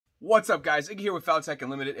What's up, guys? Iggy here with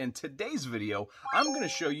Faltacunlimited. In today's video, I'm going to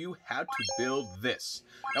show you how to build this.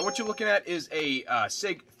 Now, what you're looking at is a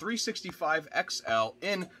SIG 365 XL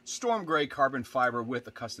in storm gray carbon fiber with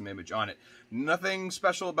a custom image on it. Nothing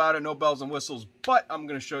special about it, no bells and whistles, but I'm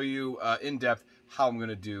going to show you in depth how I'm going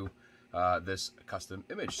to do this custom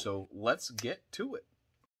image. So let's get to it.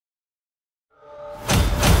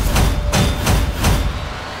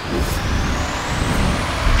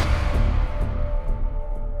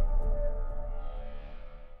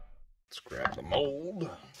 Let's grab the mold.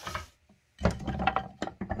 There's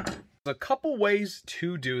a couple ways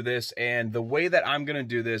to do this, and the way that I'm going to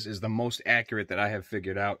do this is the most accurate that I have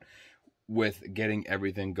figured out with getting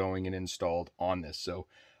everything going and installed on this. So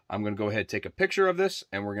I'm going to go ahead and take a picture of this,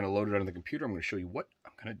 and we're going to load it on the computer. I'm going to show you what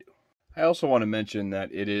I'm going to do. I also want to mention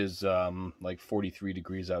that it is like 43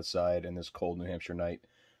 degrees outside in this cold New Hampshire night.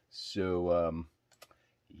 So,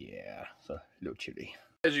 yeah, it's a little chilly.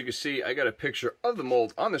 As you can see, I got a picture of the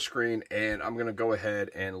mold on the screen, and I'm going to go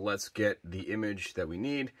ahead and let's get the image that we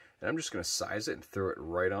need. And I'm just going to size it and throw it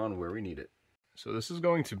right on where we need it. So this is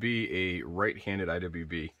going to be a right-handed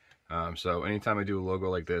IWB. So anytime I do a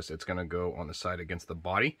logo like this, it's going to go on the side against the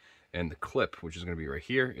body. And the clip, which is going to be right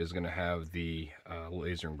here, is going to have the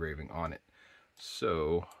laser engraving on it.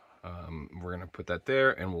 So we're going to put that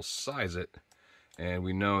there, and we'll size it. And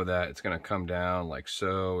we know that it's going to come down like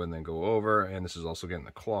so and then go over. And this is also getting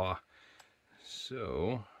the claw.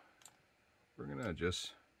 So we're going to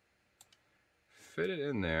just fit it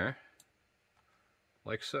in there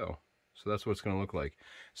like so. So that's what it's going to look like.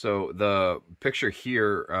 So the picture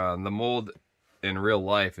here, the mold in real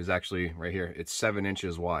life is actually right here. It's 7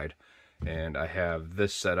 inches wide. And I have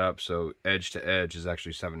this set up so edge to edge is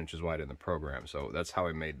actually 7 inches wide in the program. So that's how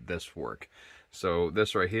I made this work. So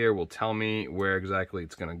this right here will tell me where exactly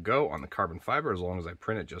it's going to go on the carbon fiber as long as I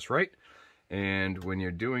print it just right. And when you're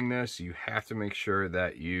doing this, you have to make sure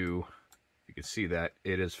that you can see that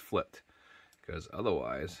it is flipped, because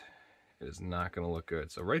otherwise it is not going to look good.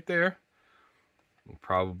 So right there will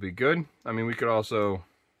probably be good. I mean, we could also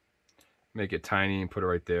make it tiny and put it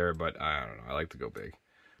right there, but I don't know. I like to go big.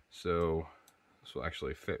 So this will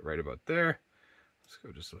actually fit right about there. Let's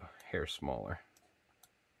go just a hair smaller.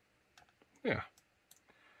 Yeah.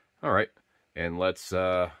 All right. And let's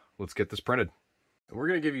get this printed. And we're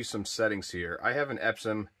going to give you some settings here. I have an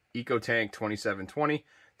Epsom ET2720.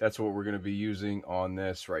 That's what we're going to be using on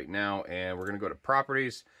this right now. And we're going to go to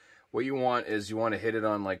properties. What you want is you want to hit it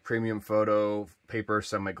on like premium photo, paper,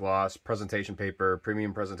 semi-gloss, presentation paper,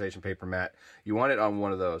 premium presentation paper matte. You want it on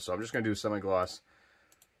one of those. So I'm just going to do semi-gloss.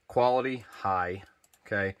 Quality, high.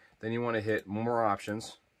 Okay. Then you want to hit more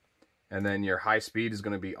options. And then your high speed is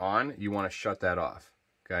going to be on. You want to shut that off.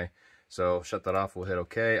 Okay. So shut that off. We'll hit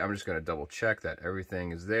OK. I'm just going to double check that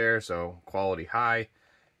everything is there. So quality high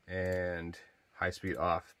and high speed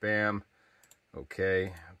off. Bam.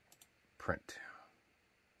 OK. Print.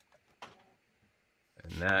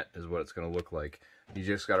 And that is what it's going to look like. You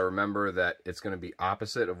just got to remember that it's going to be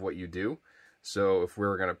opposite of what you do. So if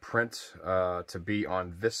we're going to print to be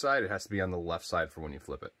on this side, it has to be on the left side for when you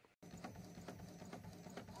flip it.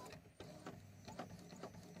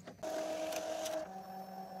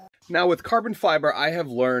 Now with carbon fiber, I have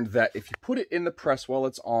learned that if you put it in the press while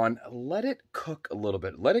it's on, let it cook a little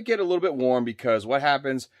bit. Let it get a little bit warm, because what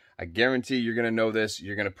happens, I guarantee you're going to know this,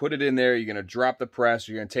 you're going to put it in there, you're going to drop the press,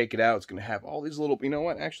 you're going to take it out, it's going to have all these little, you know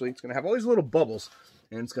what, actually, it's going to have all these little bubbles,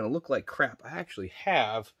 and it's going to look like crap. I actually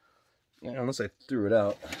have, unless I threw it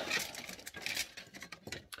out.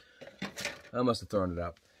 I must have thrown it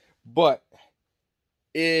out. But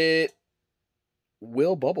it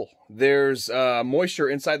will bubble. There's moisture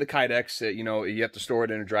inside the Kydex. You have to store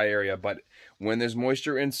it in a dry area, but when there's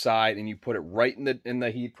moisture inside and you put it right in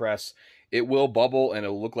the heat press, it will bubble and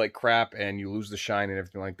it'll look like crap and you lose the shine and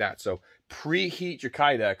everything like that. So preheat your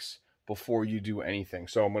Kydex before you do anything.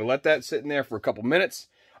 So I'm going to let that sit in there for a couple minutes.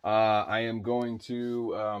 I am going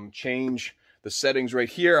to change the settings right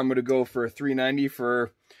here. I'm going to go for a 390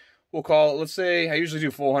 for, we'll call it, let's say, I usually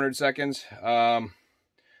do 400 seconds.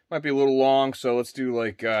 Might be a little long, so let's do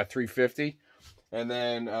like 350. And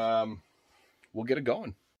then we'll get it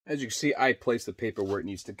going. As you can see, I placed the paper where it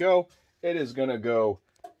needs to go. It is going to go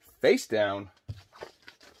face down.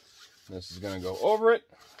 This is going to go over it.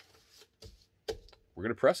 We're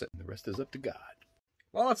going to press it. The rest is up to God.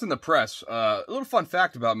 While it's in the press, a little fun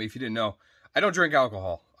fact about me, if you didn't know, I don't drink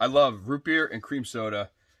alcohol. I love root beer and cream soda,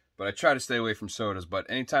 but I try to stay away from sodas. But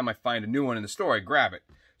anytime I find a new one in the store, I grab it.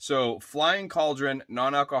 So, Flying Cauldron,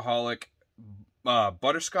 non-alcoholic,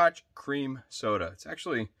 butterscotch cream soda. It's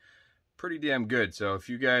actually pretty damn good. So, if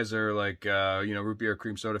you guys are like, root beer or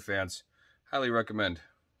cream soda fans, highly recommend.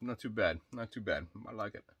 not too bad. Not too bad. I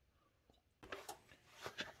like it.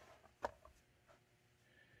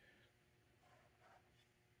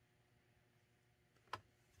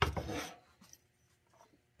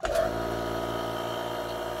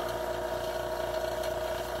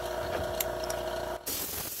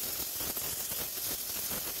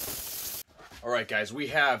 All right, guys, we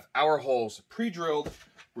have our holes pre-drilled.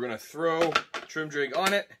 We're gonna throw trim jig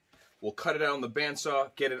on it. We'll cut it out on the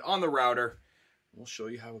bandsaw, get it on the router. We'll show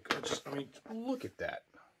you how it goes. I mean, look at that.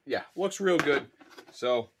 Yeah, looks real good.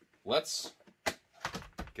 So let's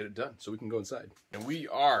get it done so we can go inside. And we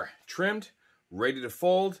are trimmed, ready to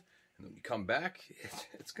fold. And then we come back,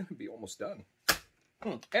 it's gonna be almost done.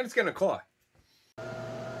 And it's gonna claw.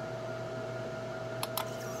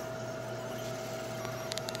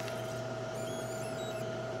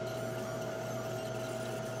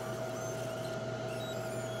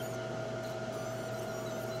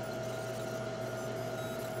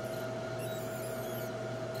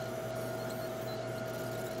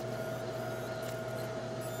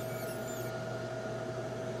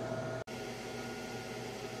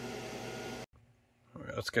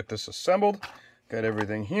 Let's get this assembled. Got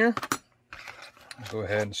everything here. Go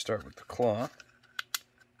ahead and start with the claw.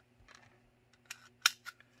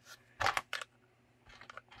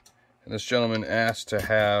 And this gentleman asked to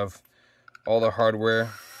have all the hardware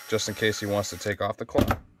just in case he wants to take off the claw.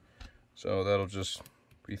 So that'll just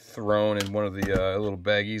be thrown in one of the little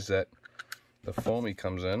baggies that the foamy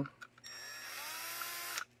comes in.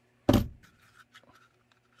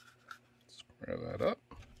 Square that up.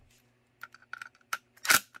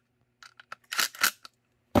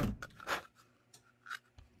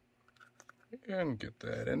 And get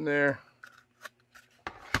that in there.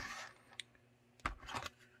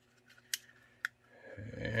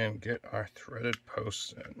 And get our threaded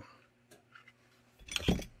posts in.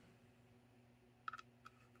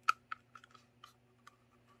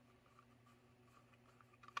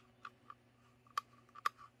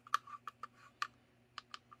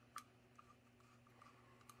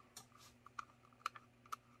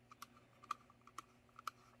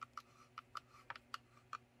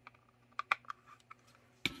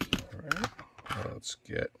 Let's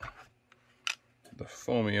get the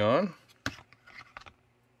foamy on.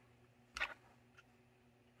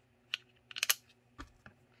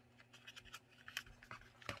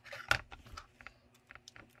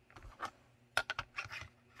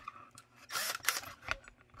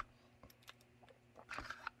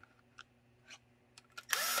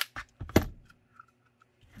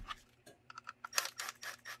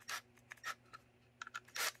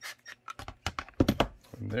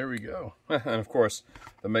 There we go. And of course,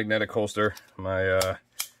 the magnetic holster, my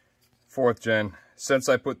 4th gen. Since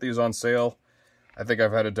I put these on sale, I think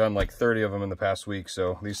I've had it done like 30 of them in the past week.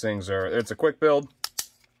 So these things are, it's a quick build.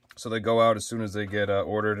 So they go out as soon as they get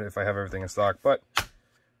ordered if I have everything in stock. But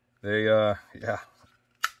they, yeah.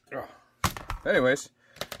 Oh. Anyways,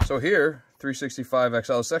 so here, 365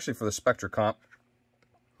 XL, it's actually for the Spectra comp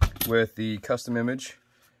with the custom image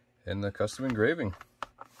and the custom engraving.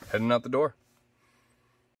 Heading out the door.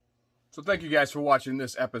 So thank you guys for watching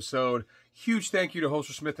this episode. Huge thank you to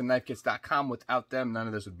Holstersmith and KnifeKits.com. Without them, none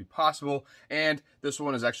of this would be possible. And this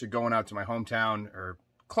one is actually going out to my hometown, or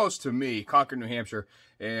close to me, Concord, New Hampshire.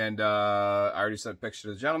 And I already sent a picture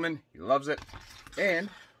to the gentleman. He loves it. And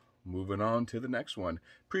moving on to the next one.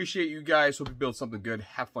 Appreciate you guys. Hope you build something good.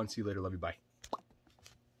 Have fun. See you later. Love you. Bye.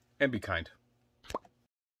 And be kind.